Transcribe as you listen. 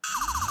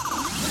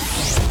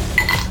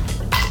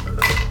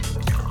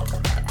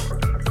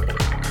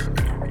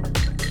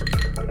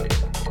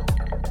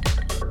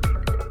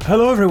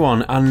Hello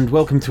everyone, and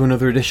welcome to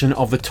another edition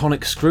of the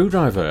Tonic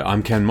Screwdriver.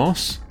 I'm Ken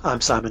Moss.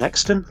 I'm Simon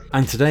Exton.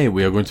 And today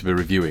we are going to be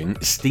reviewing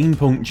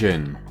Steampunk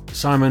Gin.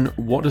 Simon,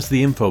 what does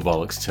the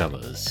Infobollocks tell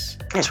us?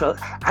 Yes, well,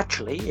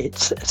 actually,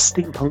 it's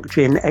steampunk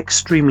gin,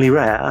 extremely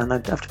rare, and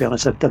I have to be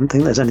honest, I don't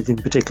think there's anything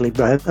particularly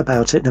rare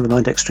about it, never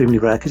mind extremely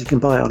rare, because you can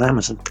buy it on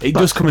Amazon. It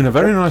does come in a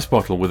very nice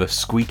bottle with a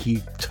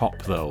squeaky top,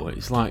 though.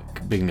 It's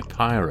like being a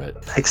pirate.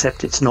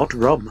 Except it's not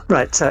rum.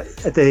 Right, so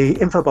the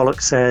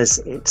Infobollock says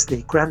it's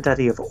the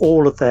granddaddy of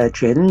all of their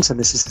gins, and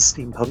this is the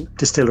steampunk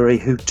distillery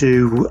who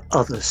do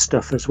other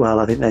stuff as well.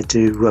 I think they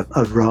do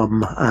a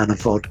rum and a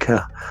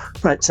vodka.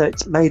 Right, so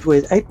it's made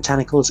with 8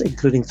 botanicals,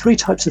 including 3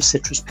 types of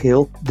citrus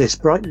peel.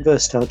 This bright and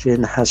versatile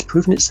gin has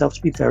proven itself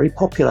to be very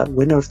popular.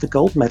 Winner of the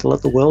gold medal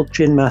at the World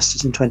Gin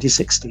Masters in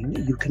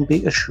 2016, you can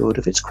be assured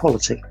of its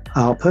quality.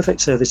 Our perfect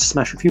service to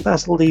smash a few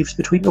basil leaves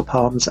between your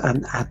palms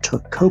and add to a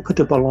Copa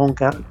de Boulogne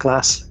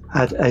glass.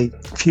 Add a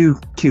few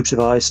cubes of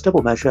ice,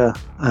 double measure,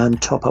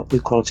 and top up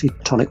with quality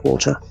tonic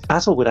water.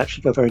 Basil would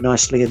actually go very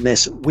nicely in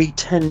this. We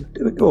don't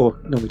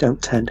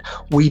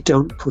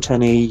put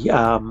any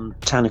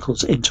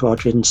botanicals into our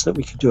gins that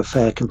we can do a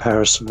fair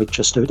comparison with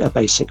just a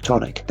basic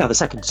tonic. Now, the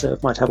second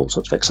serve might have all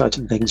sorts of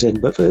exciting things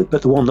in, but the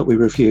one that we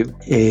review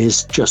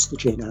is just the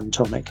gin and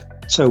tonic.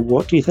 So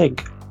what do you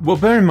think? Well,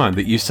 bear in mind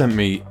that you sent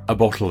me a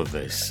bottle of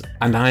this,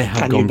 and I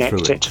have gone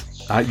through it.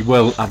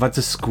 I've had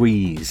to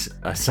squeeze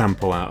a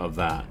sample out of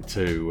that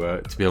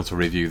to be able to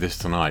review this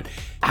tonight.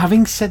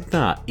 Having said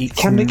that, it's...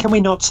 Can we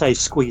not say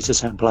squeeze a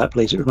sample out,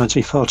 please? It reminds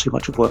me far too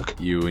much of work.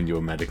 You and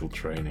your medical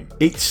training.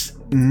 It's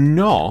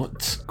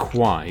not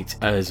quite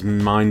as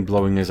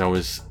mind-blowing as I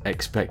was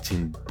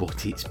expecting,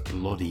 but it's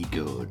bloody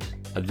good.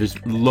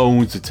 There's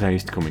loads of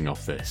taste coming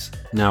off this.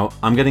 Now,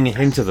 I'm getting a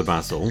hint of the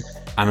basil,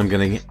 and I'm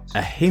getting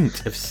a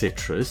hint of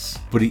citrus,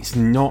 but it's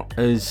not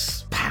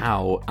as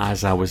pow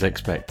as I was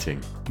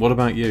expecting. What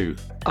about you?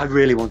 I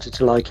really wanted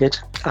to like it.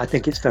 I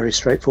think it's very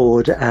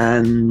straightforward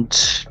and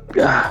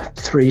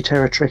 3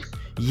 territory.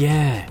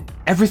 Yeah.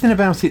 Everything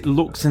about it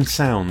looks and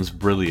sounds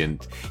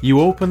brilliant.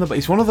 You open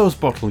it's one of those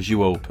bottles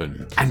you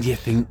open and you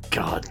think,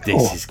 God,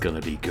 this is going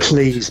to be good.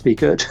 Please be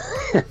good.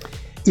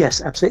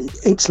 Yes, absolutely.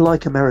 It's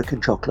like American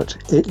chocolate.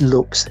 It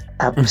looks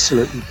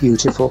absolutely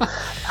beautiful,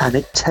 and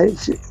it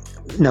tastes...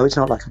 No, it's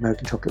not like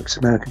American chocolate, because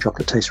American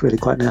chocolate tastes really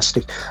quite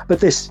nasty. But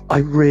this, I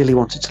really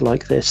wanted to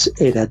like this.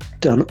 It had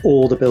done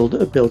all the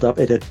build up.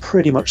 It had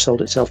pretty much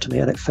sold itself to me,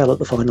 and it fell at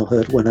the final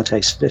hurdle when I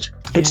tasted it.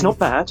 It's not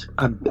bad.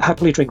 I'm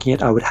happily drinking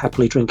it. I would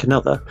happily drink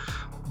another.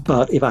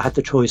 But if I had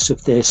the choice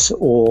of this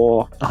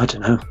or, I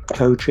don't know,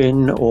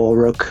 Kojin or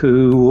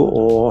Roku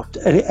or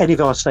any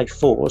of our state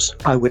 4s,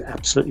 I would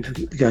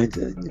absolutely be going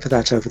for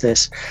that over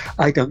this.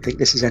 I don't think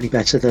this is any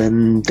better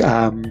than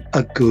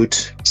a good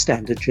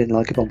standard gin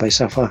like a Bombay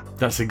Sapphire.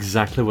 That's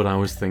exactly what I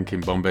was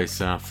thinking, Bombay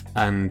Saff.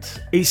 And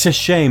it's a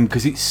shame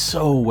because it's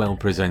so well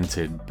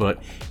presented,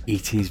 but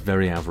it is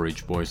very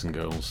average, boys and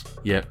girls.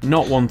 Yeah,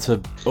 not one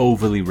to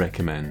overly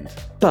recommend.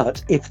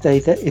 But if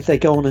they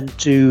go on and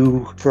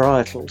do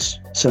varietals,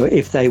 so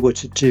if they were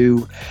to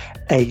do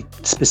a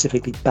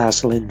specifically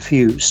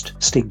basil-infused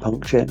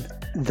steampunk gin,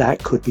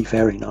 that could be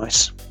very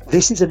nice.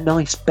 This is a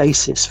nice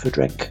basis for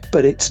drink,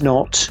 but it's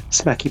not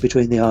smacky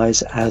between the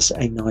eyes as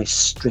a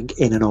nice drink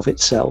in and of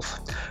itself.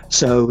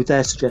 So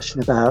their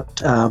suggestion about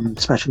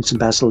smashing some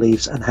basil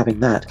leaves and having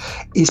that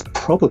is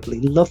probably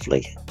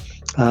lovely.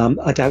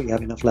 I doubt you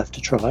have enough left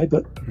to try,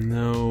 but...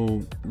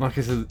 No, like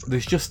I said,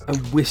 there's just a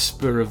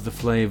whisper of the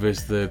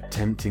flavours they're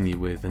tempting you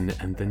with, and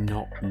they're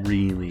not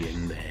really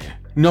in there.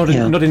 Not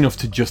enough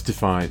to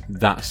justify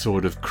that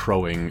sort of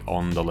crowing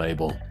on the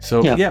label.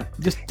 So,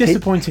 just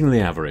disappointingly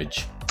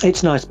average.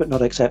 It's nice, but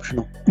not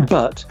exceptional.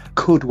 But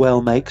could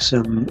well make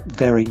some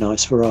very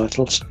nice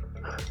varietals.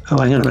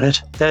 Oh, hang on a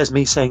minute. There's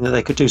me saying that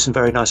they could do some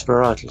very nice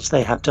varietals.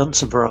 They have done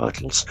some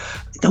varietals.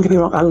 Don't get me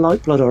wrong, I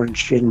like blood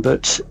orange gin,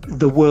 but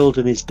the world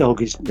and his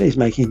dog is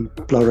making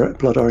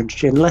blood orange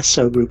gin. Less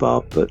so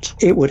rhubarb, but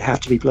it would have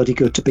to be bloody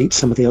good to beat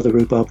some of the other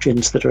rhubarb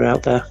gins that are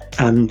out there.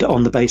 And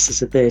on the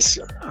basis of this,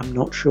 I'm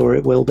not sure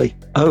it will be.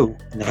 Oh,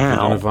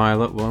 now... On a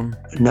violet one?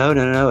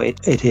 No.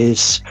 It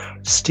is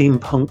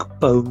Steampunk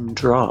Bone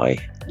Dry.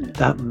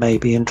 That may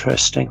be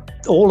interesting.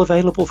 All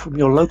available from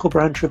your local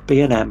branch of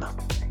B&M.